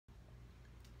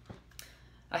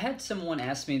I had someone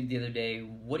ask me the other day,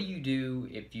 what do you do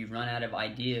if you run out of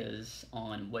ideas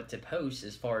on what to post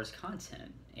as far as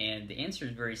content? And the answer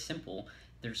is very simple.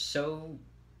 There's so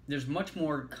there's much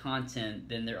more content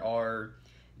than there are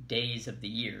days of the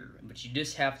year, but you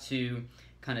just have to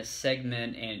kind of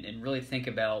segment and really think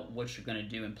about what you're going to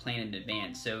do and plan in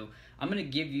advance. So I'm going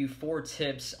to give you 4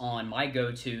 tips on my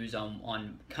go-tos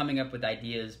on coming up with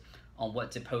ideas on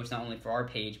what to post, not only for our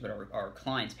page but our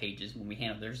clients' pages when we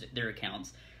handle their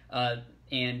accounts.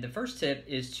 And the first tip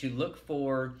is to look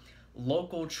for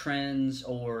local trends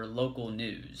or local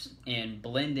news and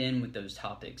blend in with those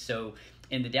topics. So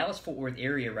in the Dallas-Fort Worth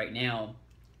area right now,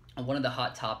 one of the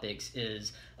hot topics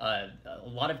is a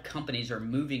lot of companies are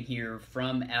moving here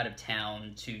from out of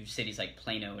town to cities like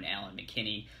Plano and Allen,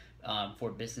 McKinney,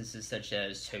 for businesses such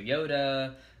as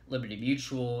Toyota, Liberty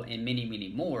Mutual, and many, many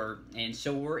more. And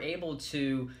so we're able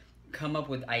to come up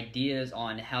with ideas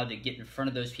on how to get in front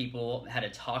of those people, how to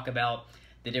talk about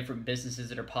the different businesses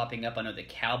that are popping up. I know the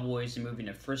Cowboys are moving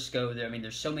to Frisco. I mean,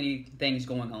 there's so many things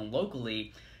going on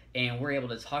locally, and we're able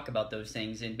to talk about those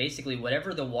things. And basically,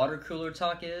 whatever the water cooler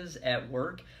talk is at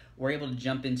work, we're able to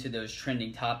jump into those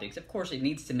trending topics. Of course, it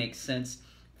needs to make sense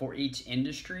for each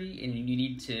industry, and you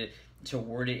need to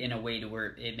word it in a way to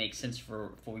where it makes sense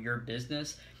for your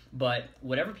business. But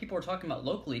whatever people are talking about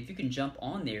locally, if you can jump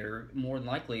on there, more than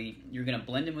likely you're going to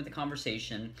blend in with the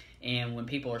conversation. And when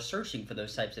people are searching for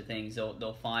those types of things,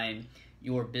 they'll find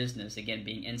your business, again,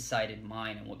 being inside in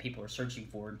mind and what people are searching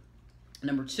for.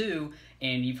 Number 2,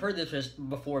 and you've heard this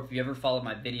before if you ever followed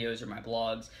my videos or my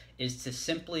blogs, is to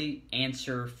simply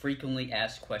answer frequently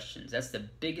asked questions. That's the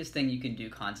biggest thing you can do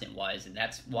content-wise, and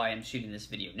that's why I'm shooting this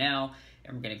video now,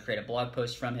 and we're going to create a blog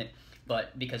post from it.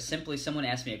 But because simply someone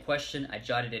asked me a question, I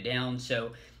jotted it down.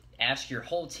 So ask your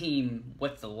whole team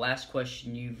what's the last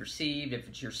question you've received. If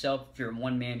it's yourself, if you're a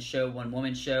one-man show,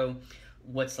 one-woman show,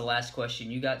 what's the last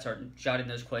question you got? Start jotting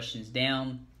those questions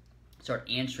down. Start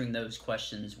answering those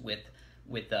questions with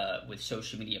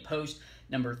social media posts.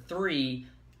 Number 3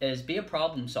 is be a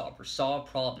problem solver. Solve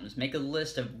problems. Make a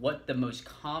list of what the most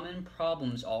common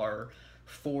problems are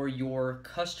for your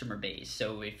customer base.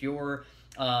 So if you're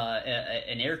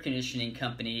an air conditioning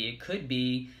company, it could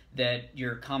be that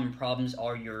your common problems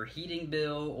are your heating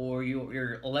bill or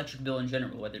your electric bill in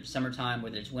general, whether it's summertime,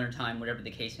 whether it's wintertime, whatever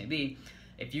the case may be.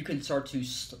 If you can start to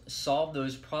solve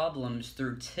those problems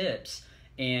through tips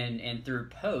and through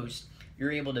posts,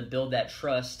 you're able to build that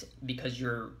trust, because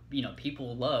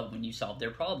people love when you solve their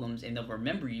problems, and they'll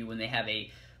remember you when they have a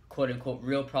quote-unquote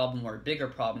real problem or a bigger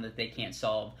problem that they can't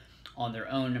solve on their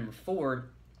own. Number 4,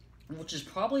 which is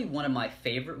probably one of my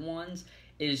favorite ones,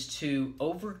 is to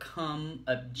overcome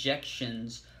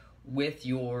objections with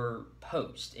your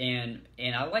post. And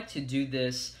I like to do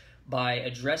this by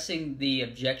addressing the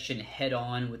objection head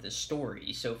on with a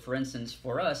story. So for instance,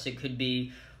 for us, it could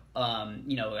be a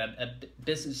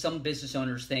business. Some business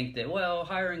owners think that, well,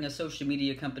 hiring a social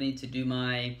media company to do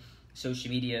my social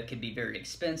media could be very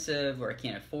expensive, or I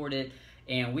can't afford it.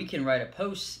 And we can write a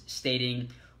post stating,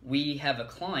 we have a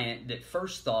client that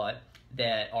first thought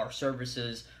that our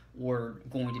services were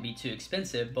going to be too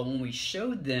expensive, but when we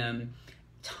showed them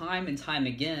time and time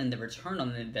again the return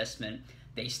on the investment,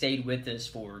 they stayed with us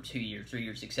for 2 years, 3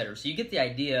 years, etc. So you get the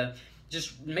idea.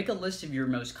 Just make a list of your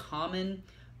most common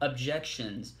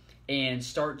objections and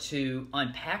start to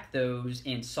unpack those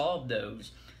and solve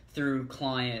those through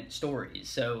client stories.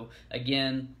 So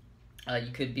again,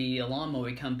 you could be a lawn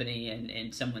mowing company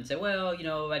and someone say, well,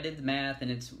 I did the math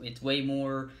and it's way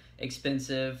more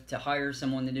expensive to hire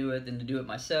someone to do it than to do it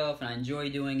myself, and I enjoy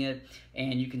doing it.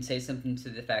 And you can say something to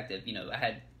the fact that, I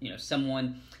had,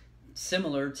 someone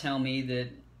similar tell me that,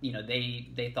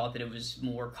 they thought that it was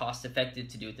more cost effective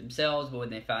to do it themselves, but when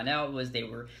they found out was they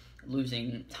were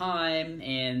losing time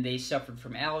and they suffered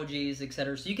from allergies,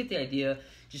 etc. So you get the idea.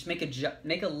 Just make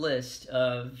a list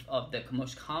of the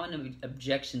most common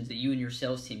objections that you and your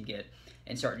sales team get,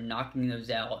 and start knocking those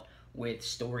out with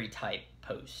story type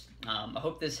posts. I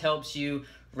hope this helps you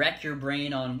rack your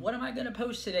brain on what am I going to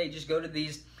post today. Just go to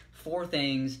these 4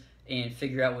 things and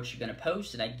figure out what you're going to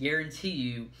post, and I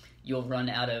guarantee you'll run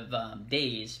out of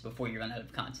days before you run out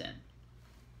of content.